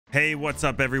Hey, what's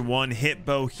up everyone?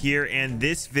 Hitbo here, and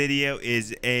this video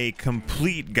is a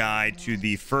complete guide to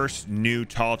the first new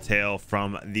tall tale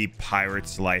from the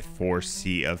Pirate's Life for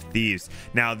Sea of Thieves.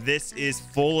 Now, this is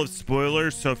full of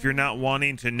spoilers, so if you're not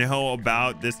wanting to know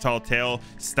about this tall tale,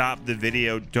 stop the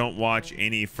video, don't watch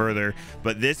any further.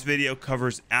 But this video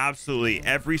covers absolutely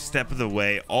every step of the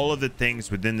way, all of the things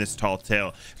within this tall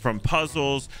tale, from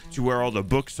puzzles to where all the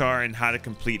books are and how to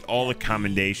complete all the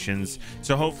commendations.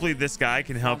 So hopefully this guy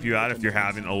can help you out if you're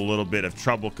having a little bit of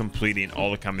trouble completing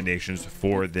all the commendations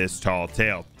for this tall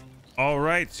tale. All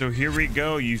right, so here we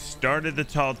go. You started the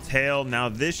tall tale. Now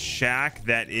this shack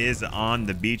that is on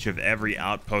the beach of every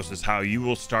outpost is how you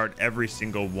will start every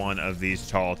single one of these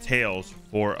tall tales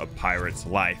for a pirate's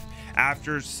life.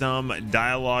 After some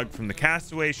dialogue from the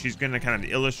castaway, she's going to kind of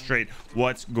illustrate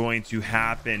what's going to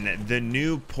happen. The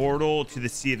new portal to the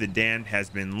Sea of the Damned has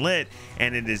been lit,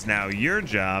 and it is now your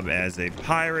job as a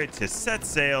pirate to set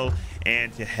sail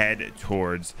and to head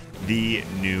towards the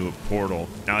new portal.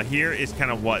 Now here is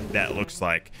kind of what that looks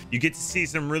like. You get to see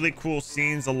some really cool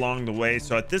scenes along the way,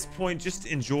 so at this point just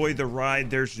enjoy the ride.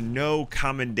 There's no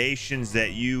commendations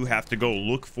that you have to go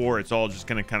look for. It's all just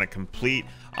going to kind of complete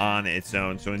on its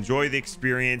own, so enjoy the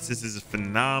experience. This is a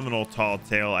phenomenal tall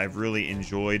tale. I've really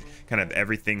enjoyed kind of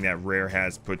everything that Rare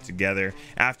has put together.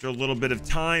 After a little bit of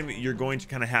time, you're going to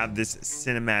kind of have this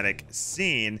cinematic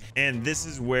scene, and this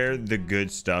is where the good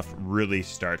stuff really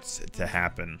starts to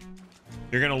happen.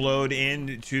 You're going to load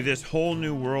into this whole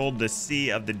new world, the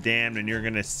Sea of the Damned, and you're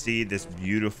going to see this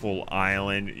beautiful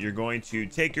island. You're going to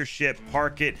take your ship,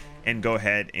 park it, and go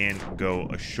ahead and go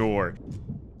ashore.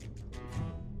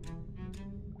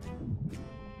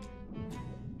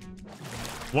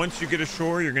 Once you get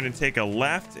ashore, you're going to take a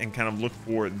left and kind of look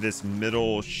for this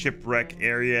middle shipwreck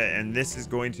area, and this is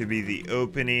going to be the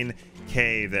opening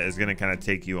cave that is going to kind of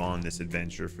take you on this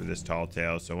adventure for this tall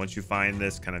tale. So once you find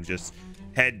this, kind of just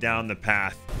head down the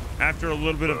path. After a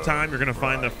little bit of time, you're going to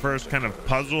find the first kind of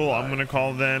puzzle, I'm going to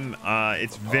call them.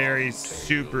 It's very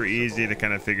super easy to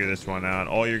kind of figure this one out.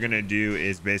 All you're going to do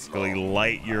is basically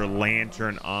light your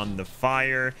lantern on the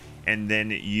fire and then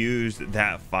use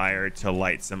that fire to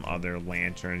light some other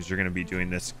lanterns. You're going to be doing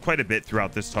this quite a bit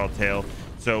throughout this tall tale.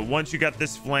 So once you got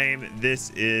this flame, this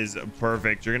is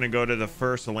perfect. You're going to go to the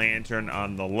first lantern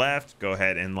on the left, go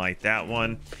ahead and light that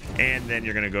one, and then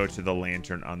you're going to go to the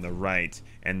lantern on the right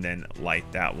and then light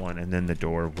that one, and then the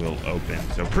door will open.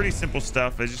 So pretty simple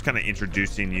stuff. It's just kind of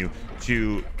introducing you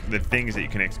to the things that you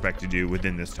can expect to do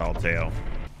within this tall tale.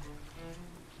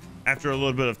 After a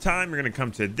little bit of time, you're going to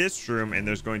come to this room, and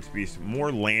there's going to be some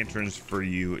more lanterns for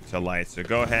you to light. So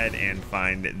go ahead and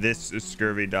find this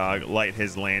scurvy dog, light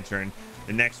his lantern.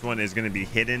 The next one is going to be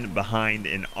hidden behind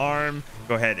an arm.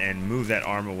 Go ahead and move that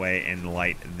arm away and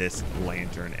light this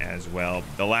lantern as well.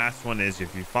 The last one is,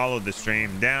 if you follow the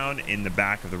stream down, in the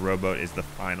back of the rowboat is the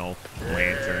final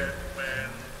lantern.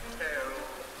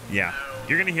 Yeah,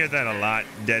 you're gonna hear that a lot.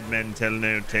 Dead men tell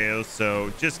no tales,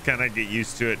 so just kind of get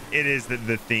used to it. It is the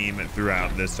theme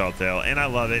throughout this tall tale, and I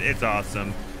love it. It's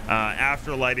awesome.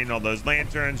 After lighting all those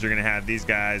lanterns, you're gonna have these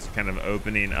guys kind of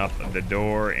opening up the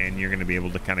door, and you're gonna be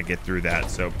able to kind of get through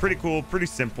that. So pretty cool, pretty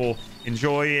simple.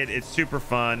 Enjoy it. It's super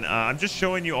fun. I'm just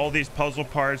showing you all these puzzle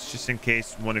parts just in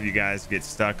case one of you guys gets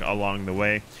stuck along the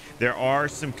way. There are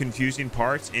some confusing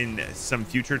parts in some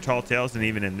future tall tales and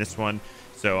even in this one.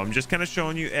 So I'm just kind of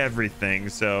showing you everything.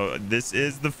 So this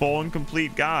is the full and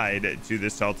complete guide to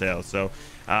this tall tale. So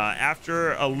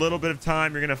after a little bit of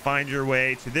time, you're going to find your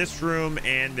way to this room,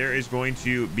 and there is going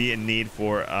to be a need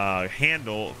for a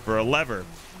handle for a lever.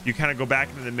 You kind of go back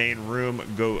into the main room,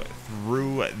 go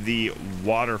through the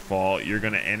waterfall. You're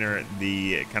going to enter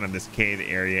the kind of this cave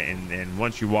area, and then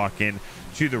once you walk in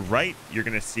to the right, you're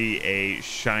going to see a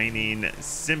shining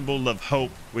symbol of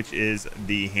hope, which is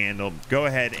the handle. Go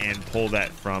ahead and pull that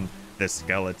from the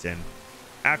skeleton.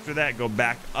 After that, go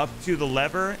back up to the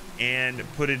lever and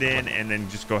put it in, and then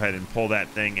just go ahead and pull that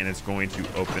thing, and it's going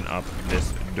to open up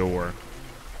this door.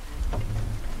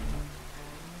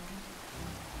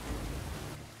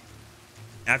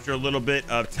 After a little bit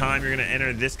of time, you're going to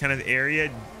enter this kind of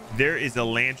area. There is a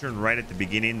lantern right at the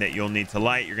beginning that you'll need to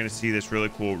light. You're going to see this really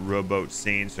cool rowboat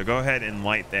scene. So go ahead and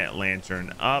light that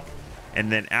lantern up.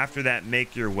 And then after that,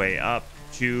 make your way up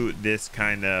to this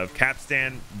kind of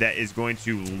capstan that is going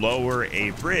to lower a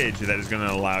bridge that is going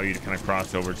to allow you to kind of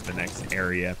cross over to the next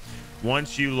area.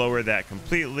 Once you lower that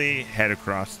completely, head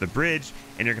across the bridge,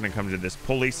 and you're going to come to this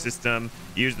pulley system.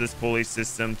 Use this pulley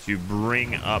system to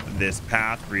bring up this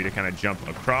path for you to kind of jump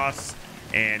across,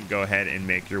 and go ahead and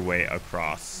make your way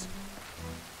across.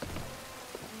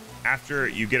 After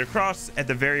you get across, at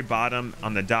the very bottom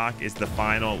on the dock is the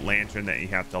final lantern that you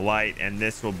have to light, and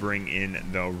this will bring in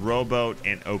the rowboat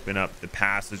and open up the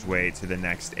passageway to the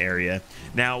next area.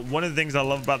 Now, one of the things I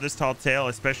love about this tall tale,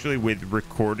 especially with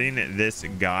recording this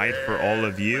guide for all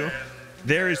of you,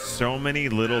 there is so many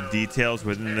little details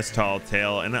within this tall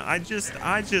tale, and I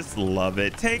just love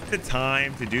it. Take the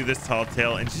time to do this tall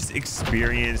tale and just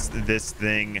experience this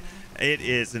thing. It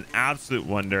is an absolute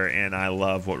wonder, and I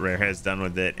love what Rare has done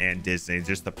with it, and Disney.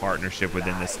 Just the partnership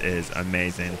within this is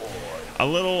amazing. A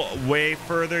little way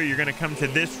further, you're going to come to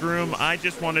this room. I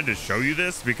just wanted to show you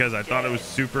this because I thought it was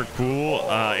super cool.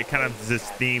 It kind of is this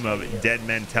theme of dead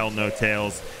men tell no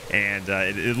tales, and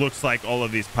it looks like all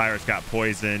of these pirates got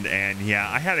poisoned. And yeah,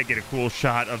 I had to get a cool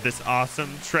shot of this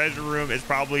awesome treasure room. It's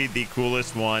probably the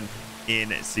coolest one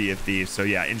in Sea of Thieves. So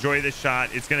yeah, enjoy this shot.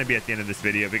 It's going to be at the end of this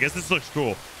video because this looks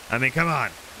cool. I mean, come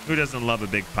on, who doesn't love a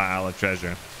big pile of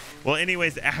treasure? Well,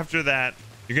 anyways, after that,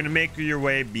 you're going to make your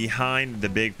way behind the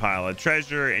big pile of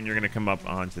treasure, and you're going to come up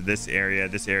onto this area.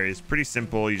 This area is pretty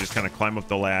simple. You just kind of climb up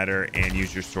the ladder and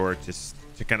use your sword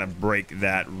to kind of break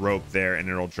that rope there, and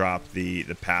it'll drop the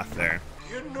path there.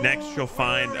 Next, you'll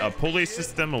find a pulley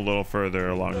system a little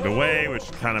further along the way,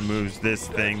 which kind of moves this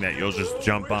thing that you'll just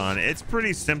jump on. It's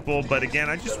pretty simple, but again,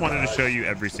 I just wanted to show you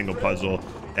every single puzzle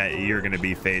that you're going to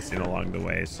be facing along the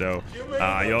way. So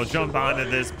you'll jump onto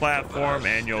this platform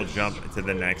and you'll jump to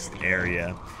the next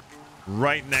area.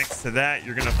 Right next to that,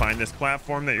 you're going to find this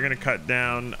platform that you're going to cut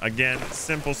down. Again,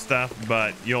 simple stuff,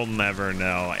 but you'll never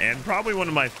know. And probably one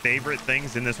of my favorite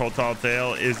things in this whole tall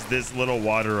tale is this little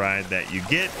water ride that you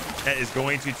get that is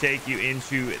going to take you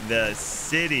into the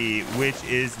city, which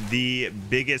is the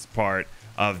biggest part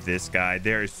of this guide.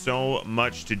 There is so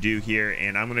much to do here,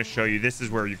 and I'm going to show you. This is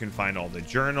where you can find all the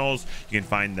journals. You can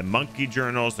find the monkey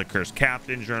journals, the cursed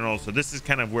captain journals. So this is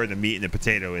kind of where the meat and the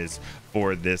potato is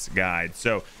for this guide.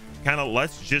 So kind of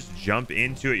let's just jump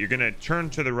into it. You're going to turn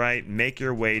to the right, make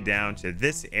your way down to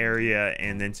this area,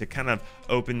 and then to kind of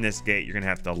open this gate, you're going to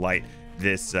have to light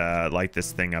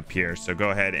this thing up here. So go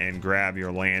ahead and grab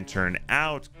your lantern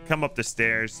out, come up the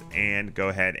stairs, and go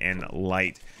ahead and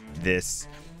light this.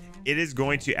 It is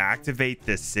going to activate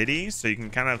the city, so you can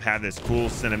kind of have this cool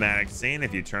cinematic scene.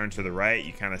 If you turn to the right,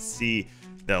 you kind of see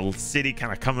the city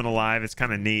kind of coming alive. It's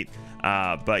kind of neat.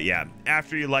 But yeah,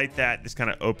 after you light that, this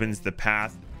kind of opens the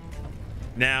path.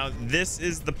 Now, this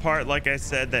is the part, like I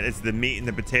said, that is the meat and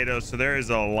the potatoes. So there is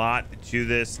a lot to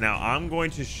this. Now, I'm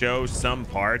going to show some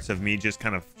parts of me just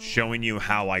kind of showing you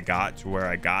how I got to where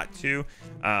I got to,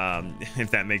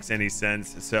 if that makes any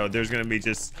sense. So there's going to be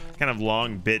just kind of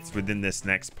long bits within this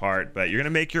next part, but you're going to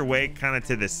make your way kind of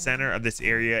to the center of this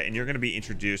area, and you're going to be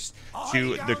introduced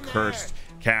to the cursed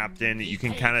captain. You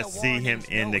can kind of see him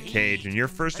in the cage, and your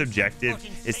first objective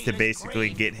is to basically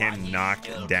get him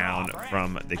knocked down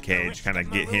from the cage, kind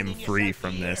of get him free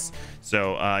from this.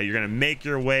 So you're going to make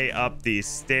your way up these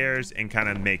stairs and kind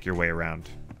of make your way around.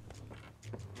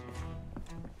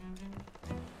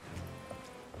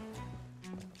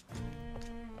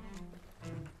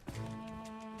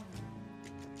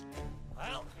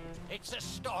 Well, it's a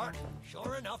start,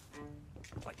 sure enough,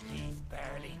 but you've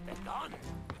barely begun.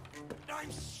 I'm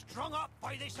strung up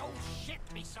by this old shit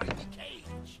beside the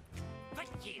cage, but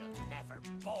you'll never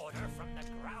board her from the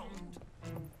ground.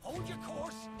 Hold your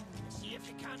course and see if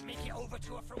you can't make it over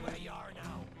to her from where you are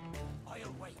now.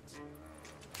 I'll wait.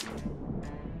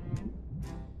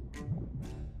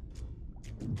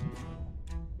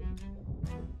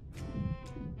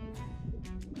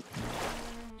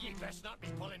 You best not be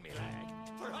pulling me leg,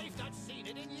 for I've not seen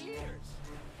it in years.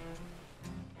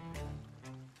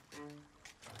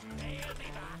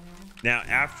 Now,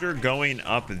 after going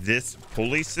up this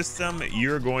pulley system,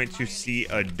 you're going to see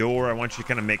a door. I want you to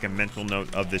kind of make a mental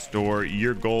note of this door.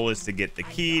 Your goal is to get the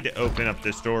key to open up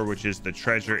this door, which is the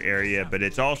treasure area, but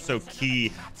it's also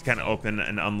key to kind of open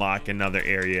and unlock another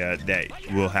area that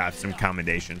will have some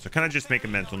commendations. So kind of just make a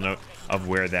mental note of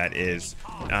where that is.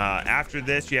 After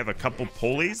this, you have a couple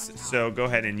pulleys. So go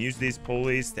ahead and use these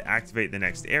pulleys to activate the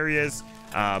next areas.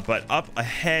 But up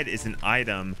ahead is an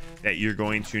item that you're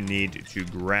going to need to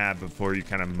grab before you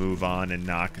kind of move on and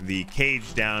knock the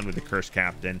cage down with the cursed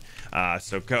captain.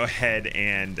 So go ahead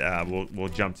and we'll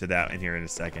jump to that in here in a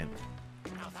second.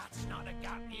 Now that's not a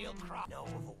goddamn crop. Know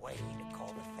of a way to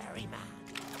call the ferryman.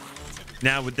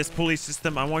 Now with this pulley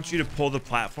system, I want you to pull the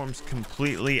platforms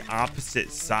completely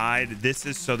opposite side. This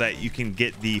is so that you can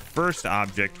get the first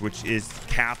object, which is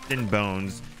Captain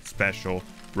Bones' special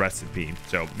recipe.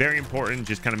 So very important,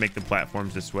 just kind of make the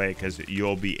platforms this way because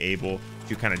you'll be able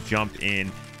to kind of jump in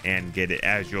and get it,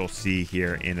 as you'll see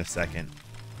here in a second.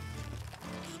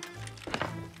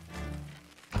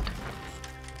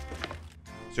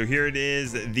 So here it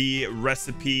is, the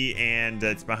recipe, and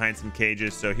it's behind some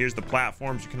cages. So here's the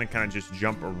platforms. You can kind of just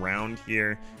jump around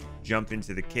here, jump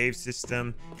into the cave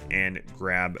system, and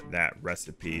grab that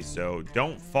recipe. So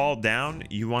don't fall down.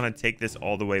 You want to take this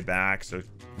all the way back. So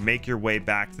make your way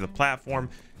back to the platform,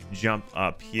 jump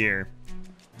up here.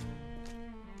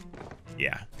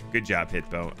 Yeah, good job,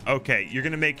 Hitbo. Okay, you're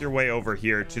gonna make your way over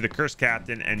here to the cursed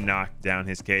captain and knock down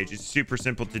his cage. It's super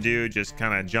simple to do. Just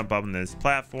kind of jump up on this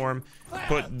platform,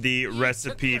 put the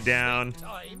recipe down,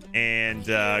 and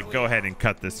go ahead and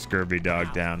cut this scurvy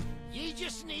dog down. You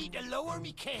just need to lower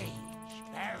me cage,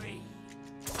 Barry.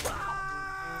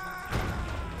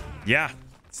 Yeah,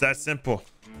 it's that simple.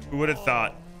 Who would have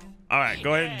thought? All right,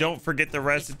 go ahead and don't forget the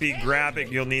recipe. Grab it.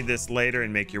 You'll need this later,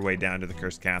 and make your way down to the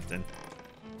cursed captain.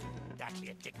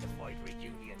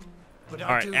 All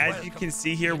right, as you can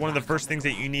see here, one of the first things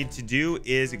that you need to do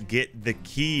is get the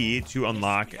key to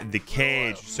unlock the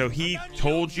cage. So he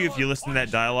told you, if you listen to that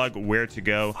dialogue, where to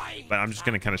go, but I'm just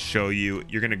going to kind of show you.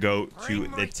 You're going to go to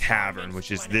the tavern,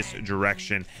 which is this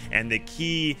direction, and the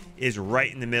key is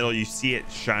right in the middle. You see it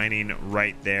shining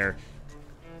right there.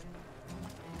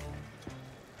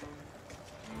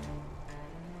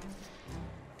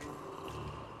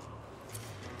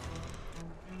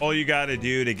 All you got to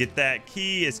do to get that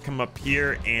key is come up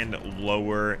here and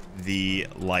lower the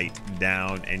light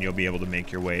down, and you'll be able to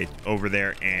make your way over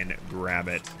there and grab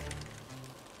it.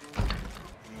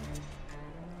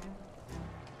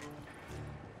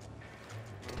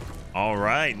 All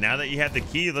right, now that you have the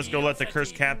key, let's go let the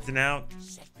cursed captain out.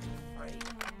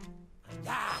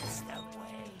 That's the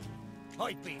way.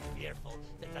 I'd be fearful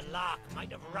that the lock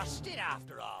might have rusted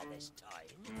after all this time.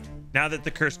 Now that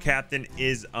the cursed captain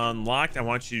is unlocked, I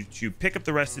want you to pick up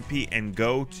the recipe and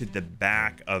go to the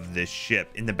back of the ship.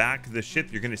 In the back of the ship,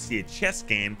 you're going to see a chess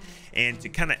game, and to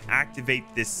kind of activate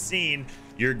this scene,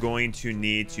 you're going to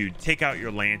need to take out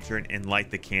your lantern and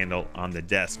light the candle on the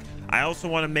desk. I also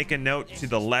want to make a note, to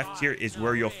the left here is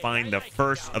where you'll find the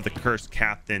first of the cursed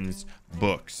captain's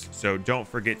books. So don't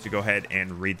forget to go ahead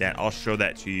and read that. I'll show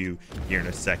that to you here in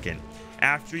a second.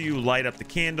 After you light up the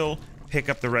candle, pick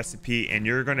up the recipe, and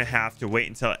you're going to have to wait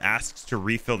until it asks to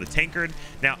refill the tankard.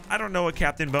 Now, I don't know what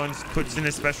Captain Bones puts in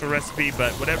his special recipe,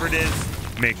 but whatever it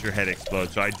is, makes your head explode,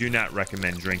 so I do not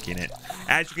recommend drinking it.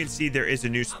 As you can see, there is a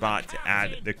new spot to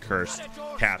add the cursed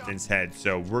captain's head,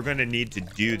 so we're going to need to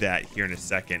do that here in a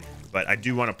second, but I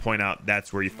do want to point out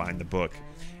that's where you find the book.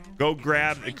 Go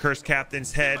grab the cursed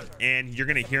captain's head, and you're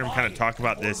going to hear him kind of talk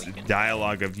about this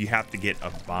dialogue of you have to get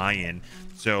a buy-in.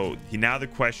 So now the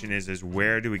question is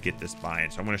where do we get this buy-in?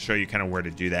 So I'm going to show you kind of where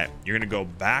to do that. You're going to go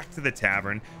back to the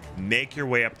tavern, make your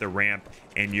way up the ramp,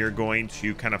 and you're going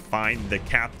to kind of find the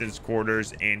captain's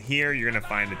quarters. And here you're going to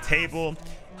find a table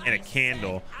and a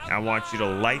candle. I want you to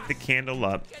light the candle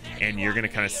up, and you're going to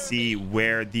kind of see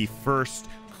where the first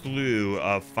clue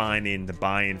of finding the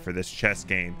buy-in for this chess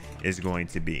game is going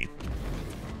to be.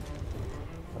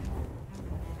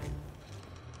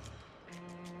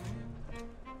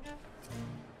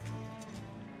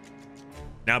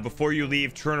 Now, before you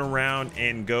leave, turn around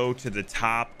and go to the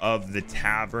top of the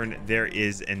tavern. There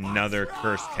is another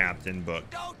cursed captain book.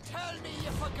 Don't tell me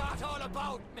you forgot all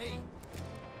about me.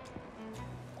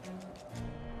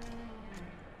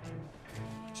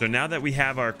 So now that we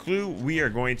have our clue, we are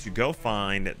going to go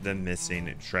find the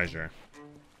missing treasure.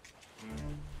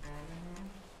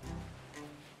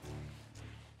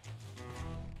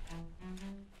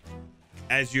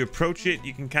 As you approach it,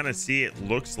 you can kind of see it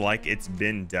looks like it's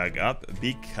been dug up,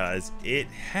 because it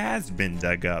has been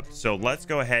dug up. So let's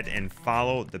go ahead and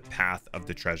follow the path of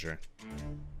the treasure.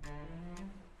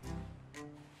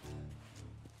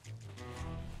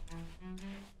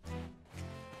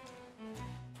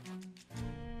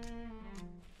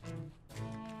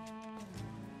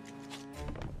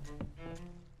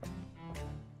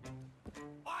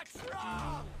 What's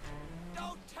wrong?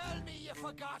 Don't tell me you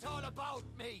forgot all about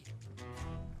me.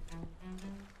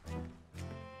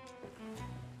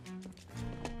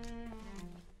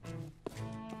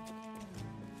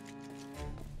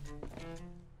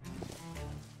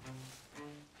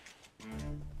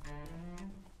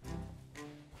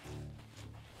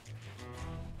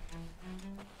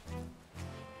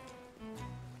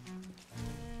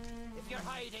 If you're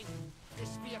hiding,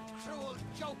 this be a cruel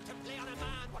joke to play on a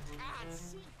man what can't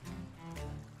see.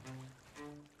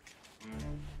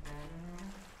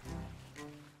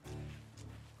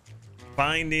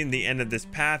 Finding the end of this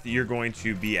path, you're going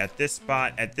to be at this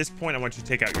spot. At this point, I want you to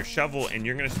take out your shovel, and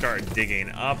you're going to start digging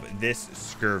up this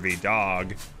scurvy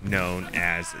dog known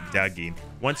as Dougie.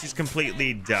 Once he's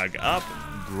completely dug up,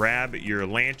 grab your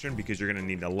lantern because you're going to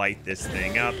need to light this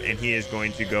thing up, and he is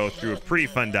going to go through a pretty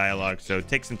fun dialogue, so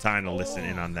take some time to listen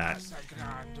in on that.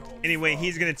 Anyway,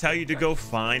 he's going to tell you to go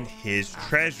find his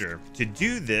treasure. To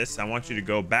do this, I want you to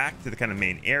go back to the kind of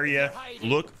main area,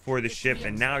 look for the ship,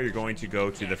 and now you're going to go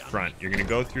to the front. You're going to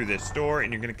go through this door,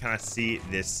 and you're going to kind of see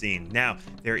this scene. Now,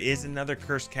 there is another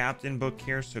Cursed Captain book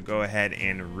here, so go ahead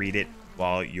and read it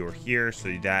while you're here,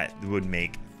 so that would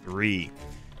make 3.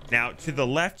 Now, to the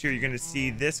left here, you're going to see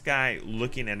this guy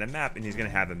looking at a map, and he's going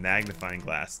to have a magnifying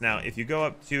glass. Now, if you go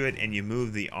up to it and you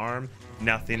move the arm,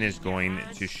 nothing is going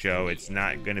to show. It's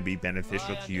not going to be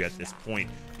beneficial to you at this point.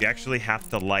 You actually have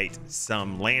to light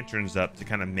some lanterns up to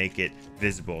kind of make it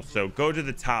visible. So go to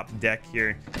the top deck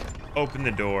here, open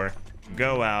the door,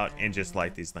 go out, and just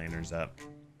light these lanterns up.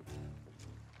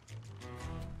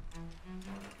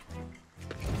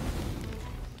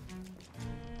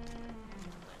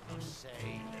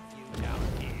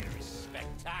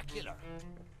 Spectacular.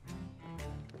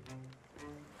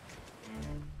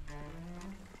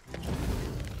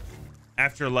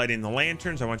 After lighting the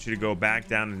lanterns, I want you to go back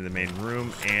down into the main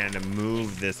room and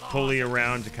move this pulley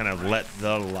around to kind of let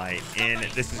the light in.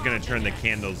 This is going to turn the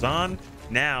candles on.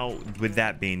 Now, with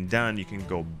that being done, you can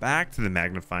go back to the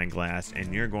magnifying glass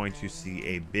and you're going to see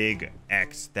a big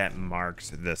X that marks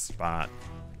the spot.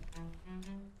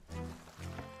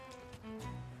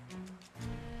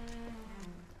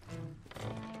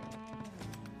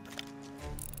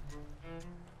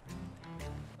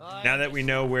 Now that we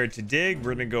know where to dig,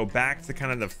 we're going to go back to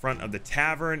kind of the front of the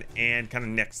tavern, and kind of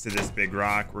next to this big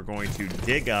rock, we're going to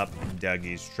dig up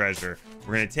Dougie's treasure.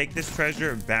 We're going to take this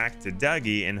treasure back to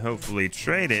Dougie and hopefully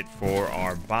trade it for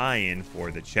our buy-in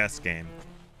for the chess game.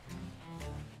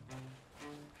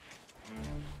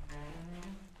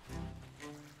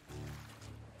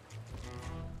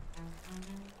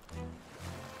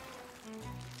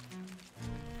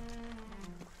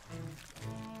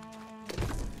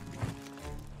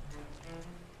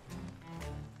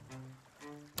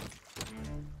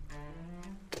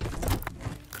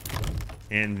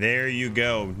 And there you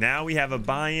go. Now we have a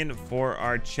buy-in for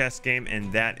our chess game,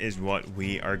 and that is what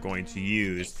we are going to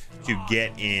use to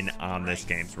get in on this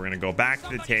game. So we're going to go back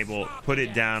to the table, put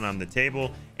it down on the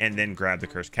table, and then grab the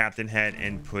Cursed Captain head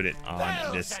and put it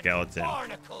on this skeleton.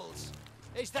 Barnacles.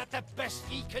 Is that the best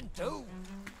he can do?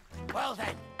 Well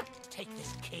then, take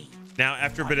this key. Now,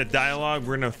 after a bit of dialogue,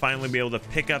 we're going to finally be able to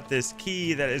pick up this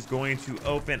key that is going to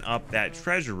open up that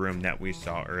treasure room that we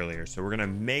saw earlier. So we're going to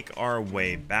make our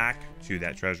way back to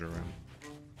that treasure room.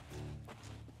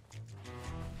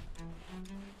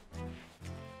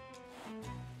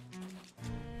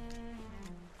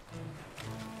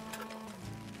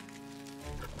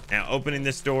 Now, opening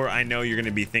this door, I know you're going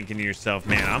to be thinking to yourself,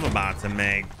 man, I'm about to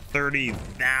make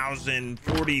 30,000,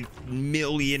 40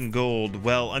 million gold.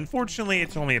 Well, unfortunately,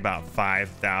 it's only about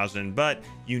 5,000, but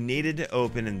you needed to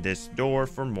open in this door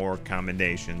for more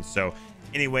commendations. So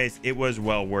anyways, it was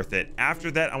well worth it.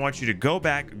 After that, I want you to go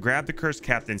back, grab the Cursed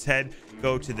Captain's head,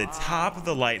 go to the top of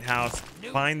the lighthouse,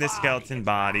 find the skeleton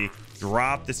body,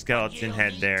 drop the skeleton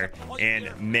head there,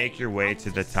 and make your way to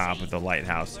the top of the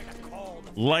lighthouse.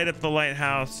 Light up the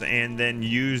lighthouse and then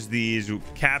use these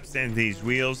caps and these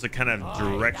wheels to kind of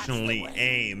directionally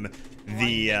aim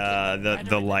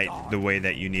the light the way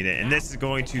that you need it. And this is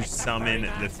going to summon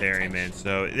the ferryman.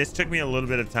 So this took me a little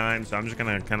bit of time, so I'm just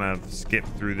gonna kind of skip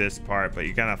through this part, but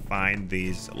you gotta find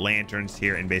these lanterns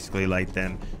here and basically light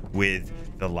them with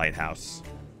the lighthouse.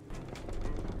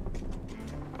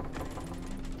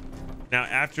 Now,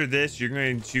 after this, you're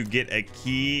going to get a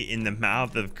key in the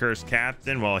mouth of Cursed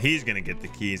Captain. Well, he's going to get the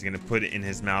key. He's going to put it in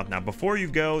his mouth. Now, before you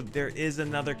go, there is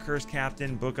another Cursed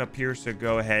Captain book up here, so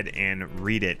go ahead and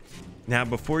read it. Now,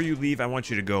 before you leave, I want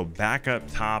you to go back up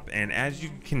top, and as you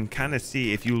can kind of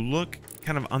see, if you look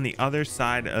kind of on the other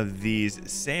side of these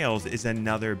sails is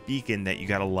another beacon that you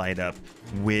got to light up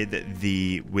with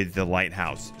the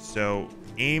lighthouse. So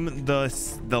aim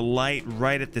the light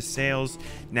right at the sails.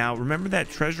 Now, remember that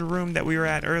treasure room that we were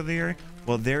at earlier?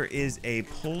 Well, there is a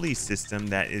pulley system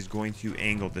that is going to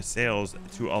angle the sails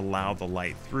to allow the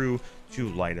light through to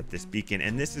light up this beacon,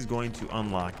 and this is going to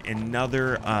unlock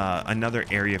another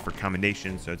area for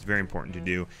commendations, so it's very important to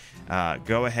do.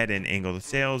 Go ahead and angle the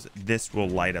sails. This will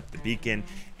light up the beacon,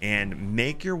 and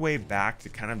make your way back to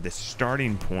kind of the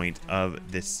starting point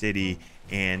of the city.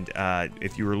 And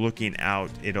if you were looking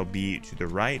out, it'll be to the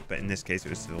right, but in this case it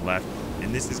was to the left,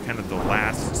 and this is kind of the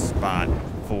last spot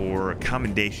for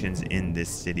commendations in this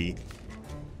city.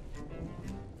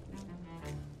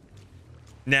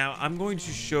 Now, I'm going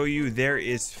to show you there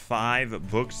is 5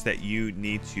 books that you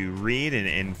need to read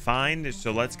and find,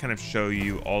 so let's kind of show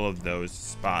you all of those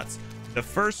spots. The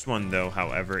first one, though,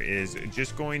 however, is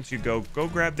just going to go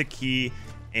grab the key,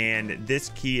 and this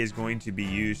key is going to be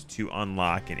used to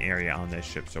unlock an area on this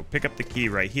ship. So pick up the key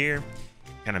right here,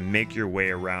 kind of make your way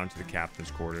around to the captain's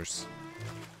quarters.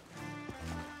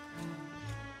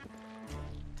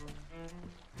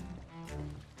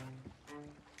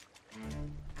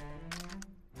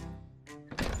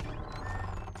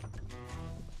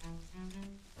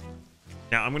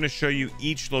 Now, I'm going to show you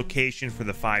each location for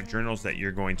the 5 journals that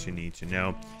you're going to need to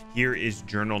know. Here is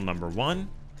journal number 1.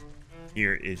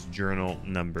 Here is journal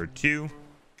number 2.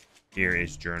 Here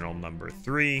is journal number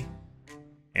 3.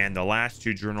 And the last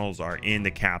 2 journals are in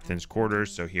the captain's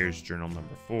quarters. So here's journal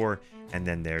number 4. And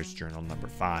then there's journal number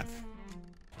 5.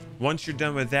 Once you're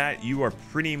done with that, you are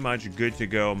pretty much good to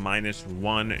go, minus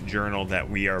 1 journal that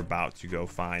we are about to go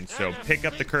find. So pick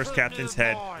up the cursed captain's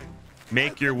head.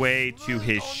 Make your way to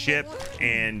his ship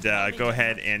and go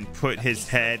ahead and put his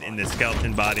head in the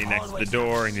skeleton body next to the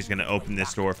door, and he's going to open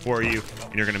this door for you,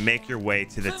 and you're going to make your way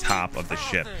to the top of the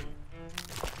ship.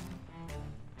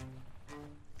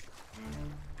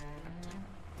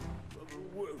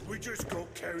 We just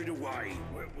got carried away.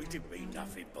 We didn't mean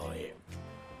nothing by it.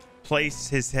 Place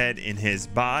his head in his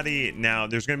body. Now,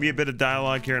 there's going to be a bit of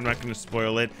dialogue here. I'm not going to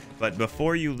spoil it, but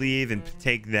before you leave and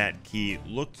take that key,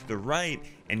 look to the right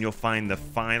and you'll find the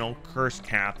final cursed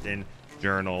captain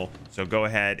journal. So go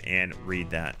ahead and read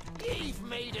that. You've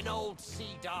made an old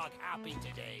sea dog happy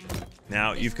today.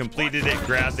 Now you've completed it.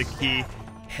 Grab the key,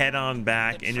 head on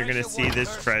back, and you're going to see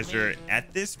this treasure.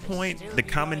 At this point, the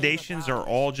commendations are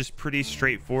all just pretty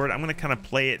straightforward. I'm going to kind of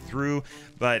play it through,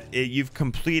 but you've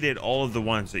completed all of the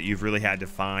ones that you've really had to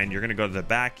find. You're going to go to the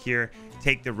back here,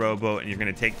 take the rowboat, and you're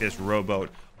going to take this rowboat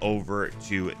over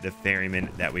to the ferryman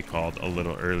that we called a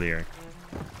little earlier.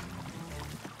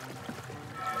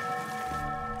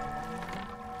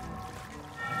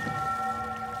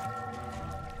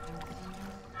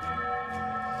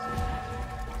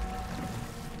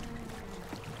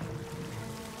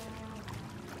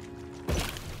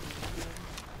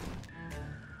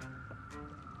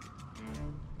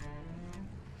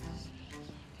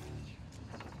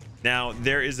 Now,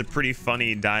 there is a pretty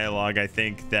funny dialogue, I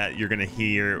think, that you're going to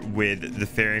hear with the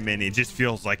ferryman. It just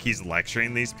feels like he's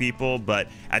lecturing these people. But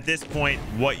at this point,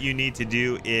 what you need to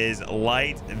do is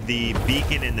light the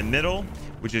beacon in the middle,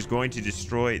 which is going to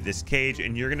destroy this cage.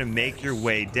 And you're going to make your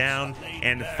way down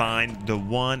and find the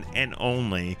one and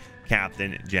only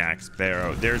Captain Jack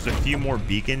Sparrow. There's a few more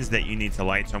beacons that you need to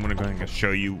light, so I'm going to go ahead and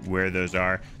show you where those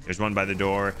are. There's one by the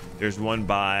door, there's one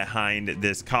behind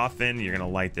this coffin. You're going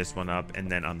to light this one up,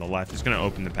 and then on the left it's going to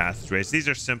open the passageways. These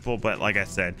are simple, but like I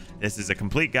said, this is a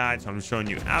complete guide, so I'm showing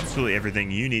you absolutely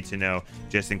everything you need to know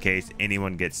just in case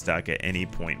anyone gets stuck at any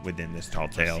point within this tall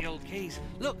tale. The old keys.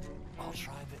 Look, I'll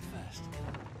try a bit first.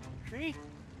 See?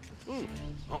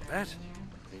 Not bad.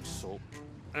 Needs salt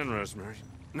and rosemary.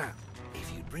 Now,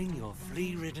 if you bring your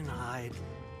flea-ridden hide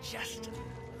just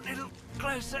a little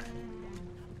closer.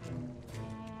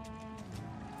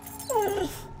 Don't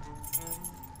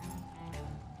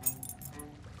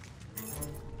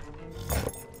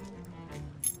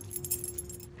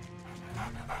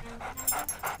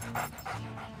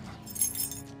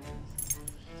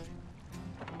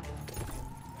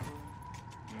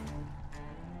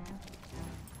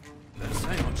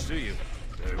say much, do you?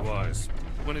 Very wise.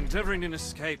 When endeavoring an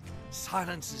escape,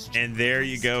 silence is... And there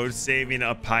you go, saving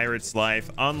a pirate's life.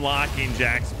 Unlocking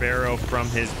Jack Sparrow from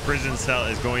his prison cell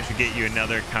is going to get you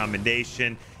another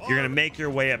commendation. You're going to make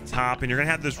your way up top, and you're going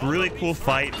to have this really cool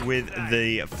fight with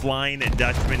the Flying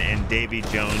Dutchman and Davy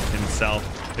Jones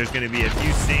himself. There's going to be a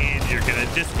few scenes. You're going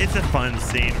to just, it's a fun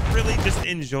scene. Really just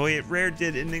enjoy it. Rare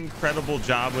did an incredible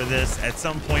job with this. At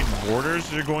some point,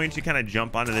 boarders are going to kind of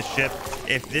jump onto the ship.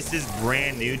 If this is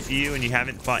brand new to you and you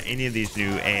haven't fought any of these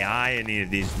new AI, any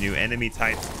of these new enemy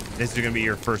types, this is going to be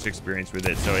your first experience with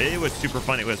it. So it was super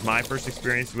fun. It was my first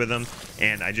experience with them,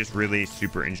 and I just really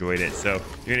super enjoyed it. So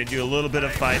you're going to do a little bit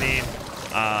of fighting.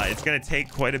 It's going to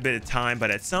take quite a bit of time, but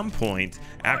at some point,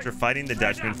 after fighting the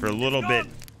Dutchman for a little bit,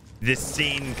 this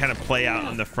scene kind of play out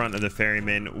on the front of the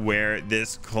ferryman where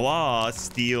this claw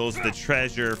steals the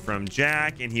treasure from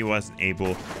Jack, and he wasn't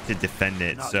able to defend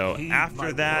it. So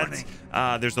after that,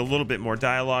 there's a little bit more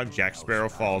dialogue. Jack Sparrow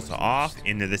falls off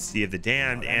into the Sea of the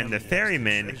Damned, and the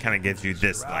ferryman kind of gives you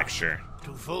this lecture.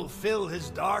 To fulfill his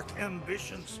dark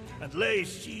ambitions and lay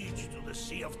siege to the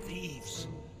Sea of Thieves.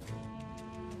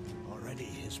 Already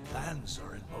his plans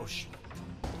are in motion.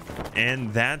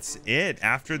 And that's it.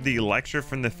 After the lecture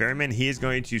from the ferryman, he is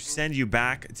going to send you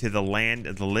back to the land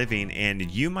of the living,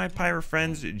 and you, my pirate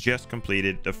friends, just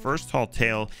completed the first tall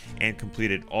tale and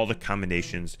completed all the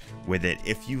commendations with it.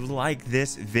 If you like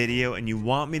this video and you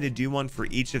want me to do one for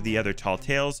each of the other tall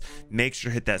tales, make sure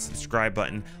to hit that subscribe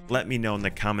button. Let me know in the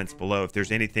comments below if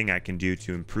there's anything I can do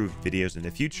to improve videos in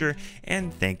the future,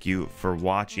 and thank you for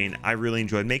watching. I really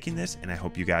enjoyed making this, and I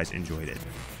hope you guys enjoyed it.